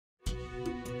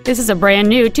This is a brand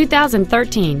new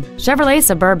 2013 Chevrolet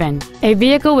Suburban, a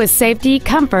vehicle with safety,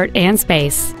 comfort, and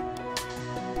space.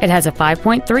 It has a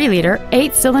 5.3-liter,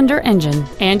 8-cylinder engine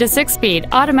and a 6-speed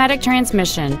automatic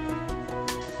transmission.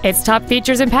 Its top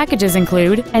features and packages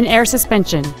include an air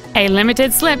suspension, a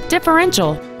limited-slip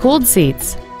differential, cooled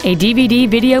seats, a DVD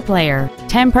video player,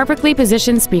 10 perfectly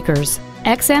positioned speakers,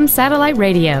 XM satellite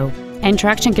radio, and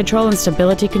traction control and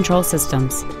stability control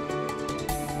systems.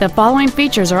 The following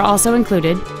features are also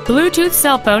included: Bluetooth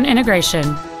cell phone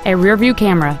integration, a rear-view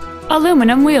camera,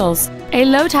 aluminum wheels, a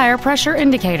low tire pressure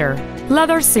indicator,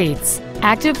 leather seats,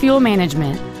 active fuel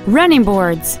management, running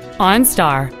boards,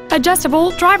 OnStar, adjustable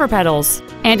driver pedals,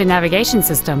 and a navigation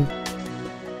system.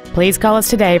 Please call us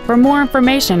today for more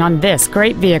information on this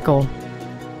great vehicle.